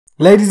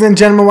Ladies and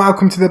gentlemen,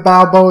 welcome to the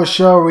Balboa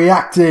Show,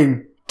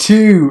 reacting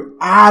to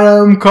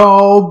Adam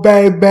Cole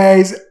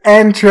Baby's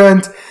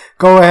entrance.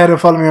 Go ahead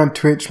and follow me on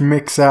Twitch,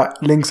 Mixer,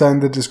 links are in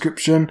the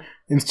description,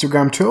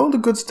 Instagram, Twitter, all the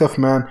good stuff,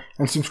 man.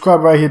 And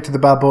subscribe right here to the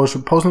Balboa Show,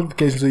 post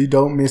notifications so you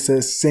don't miss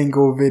a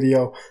single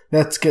video.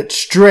 Let's get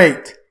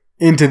straight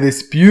into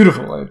this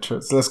beautiful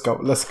entrance. Let's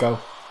go.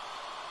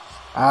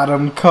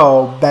 Adam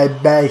Cole,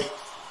 baby.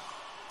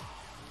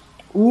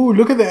 Ooh,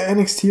 look at the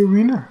NXT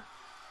arena.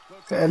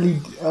 The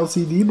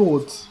LCD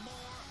boards.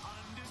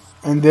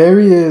 And there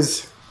he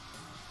is.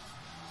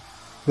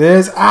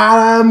 There's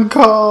Adam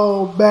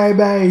Cole,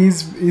 baby.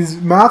 His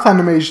mouth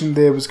animation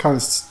there was kind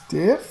of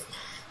stiff.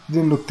 It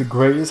didn't look the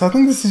greatest. I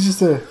think this is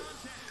just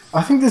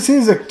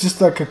just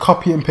like a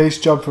copy and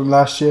paste job from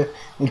last year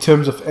in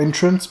terms of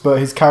entrance, but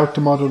his character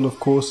model,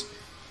 of course,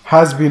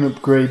 has been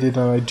upgraded,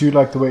 and I do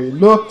like the way it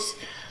looks.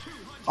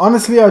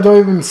 Honestly, I don't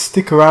even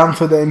stick around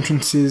for the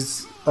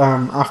entrances.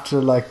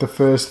 After like the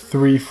first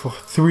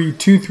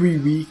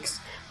 2-3 weeks,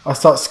 I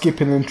start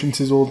skipping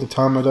entrances all the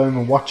time. I don't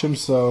even watch them,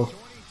 so.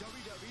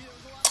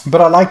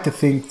 But I like to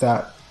think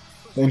that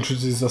the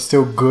entrances are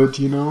still good,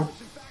 you know.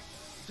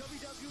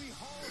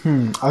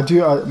 I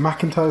do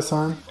McIntyre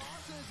sign.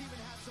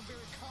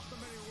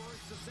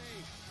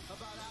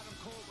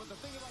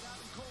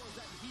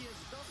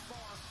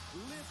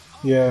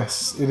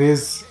 Yes, it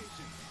is.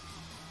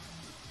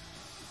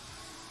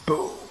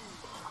 Boom.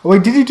 Oh,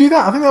 wait, did he do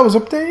that? I think that was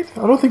updated.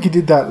 I don't think he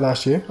did that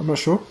last year. I'm not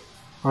sure.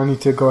 I need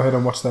to go ahead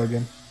and watch that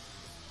again.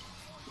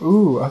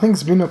 Ooh, I think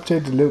it's been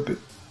updated a little bit.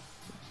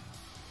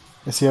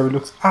 Let's see how it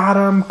looks.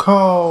 Adam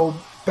Cole,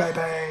 baby.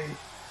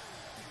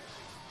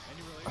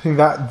 I think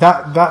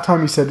that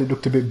time he said it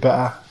looked a bit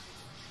better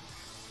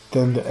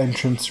than the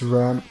entrance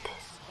ramp.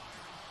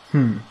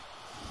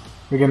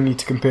 We're going to need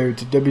to compare it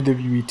to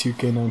Wwe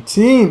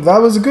 2K20. That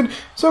was a good.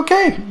 It's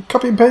okay.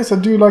 Copy and paste. I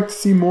do like to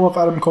see more of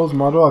Adam Cole's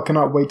model. I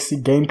cannot wait to see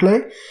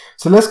gameplay.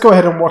 So let's go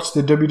ahead and watch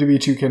the Wwe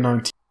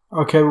 2K20.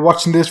 Okay, we're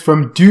watching this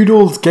from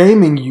Doodles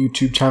Gaming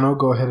YouTube channel.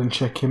 Go ahead and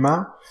check him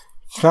out.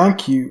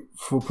 Thank you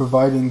for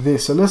providing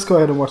this. So let's go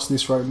ahead and watch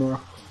this right now.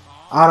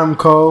 Adam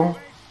Cole.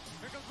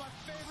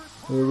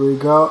 Here we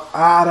go.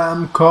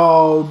 Adam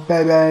Cole,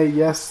 baby.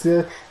 Yes,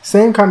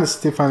 same kind of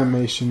stiff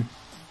animation.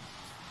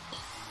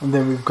 And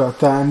then we've got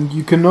that, and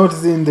you can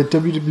notice in the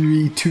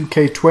WWE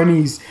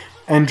 2K20's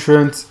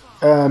entrance,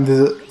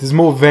 there's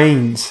more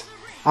veins.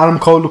 Adam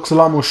Cole looks a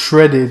lot more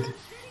shredded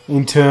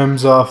in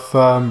terms of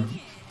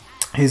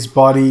his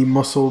body,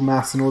 muscle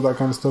mass, and all that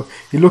kind of stuff.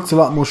 He looks a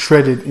lot more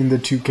shredded in the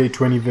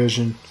 2K20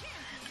 version,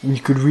 and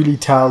you could really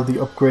tell the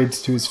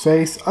upgrades to his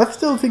face. I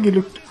still think he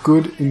looked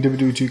good in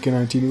WWE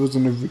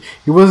 2K19.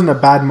 He wasn't a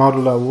bad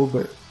model at all,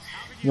 but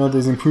you know,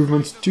 there's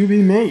improvements to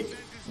be made.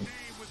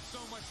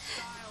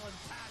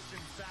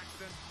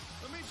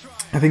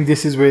 I think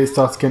this is where it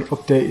starts getting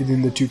updated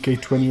in the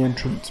 2K20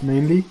 entrance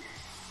mainly.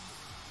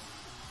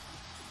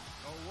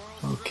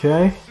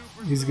 Okay,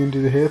 he's going to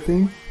do the hair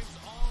thing.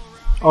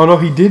 Oh no,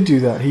 he did do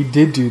that. He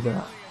did do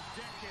that.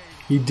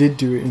 He did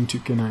do it in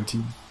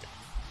 2K19.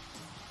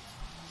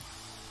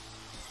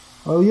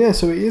 Oh yeah,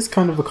 so it is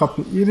kind of a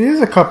copy. It is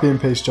a copy and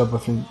paste job, I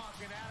think.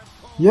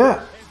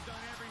 Yeah.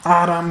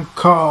 Adam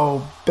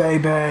Cole,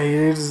 baby.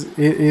 It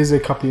is a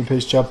copy and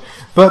paste job,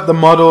 but the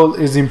model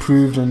is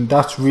improved, and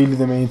that's really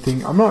the main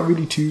thing. I'm not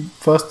really too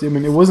fussed. I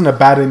mean, it wasn't a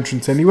bad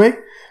entrance anyway.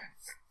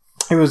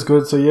 It was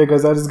good. So yeah,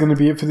 guys, that is going to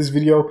be it for this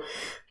video.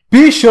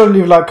 Be sure to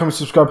leave a like, comment,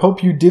 subscribe.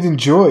 Hope you did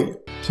enjoy.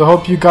 So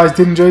hope you guys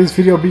did enjoy this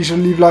video. Be sure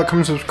to leave a like,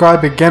 comment,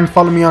 subscribe. Again,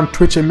 follow me on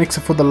Twitch and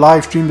Mixer for the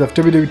live streams of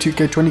WWE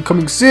 2K20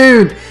 coming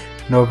soon.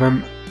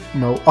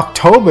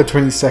 October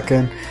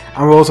 22nd,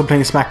 and we're also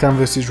playing SmackDown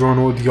vs Raw and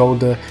all the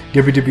older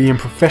WWE and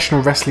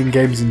professional wrestling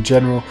games in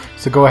general,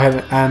 so go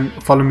ahead and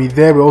follow me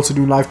there. We're also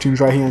doing live streams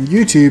right here on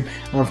YouTube,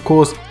 and of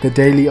course the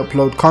daily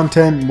upload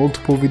content,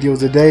 multiple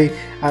videos a day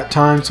at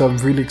times, so I'm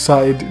really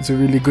excited. It's a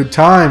really good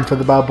time for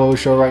the Balboa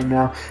Show right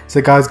now. So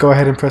guys, go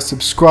ahead and press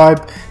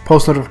subscribe,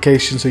 post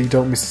notifications so you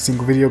don't miss a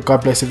single video.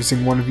 God bless every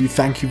single one of you.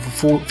 Thank you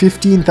for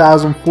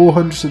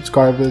 15,400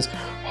 subscribers.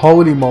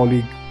 Holy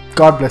moly,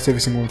 God bless every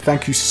single one.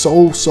 Thank you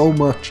so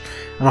much,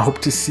 and I hope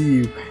to see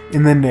you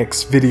in the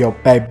next video.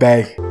 Bye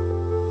bye.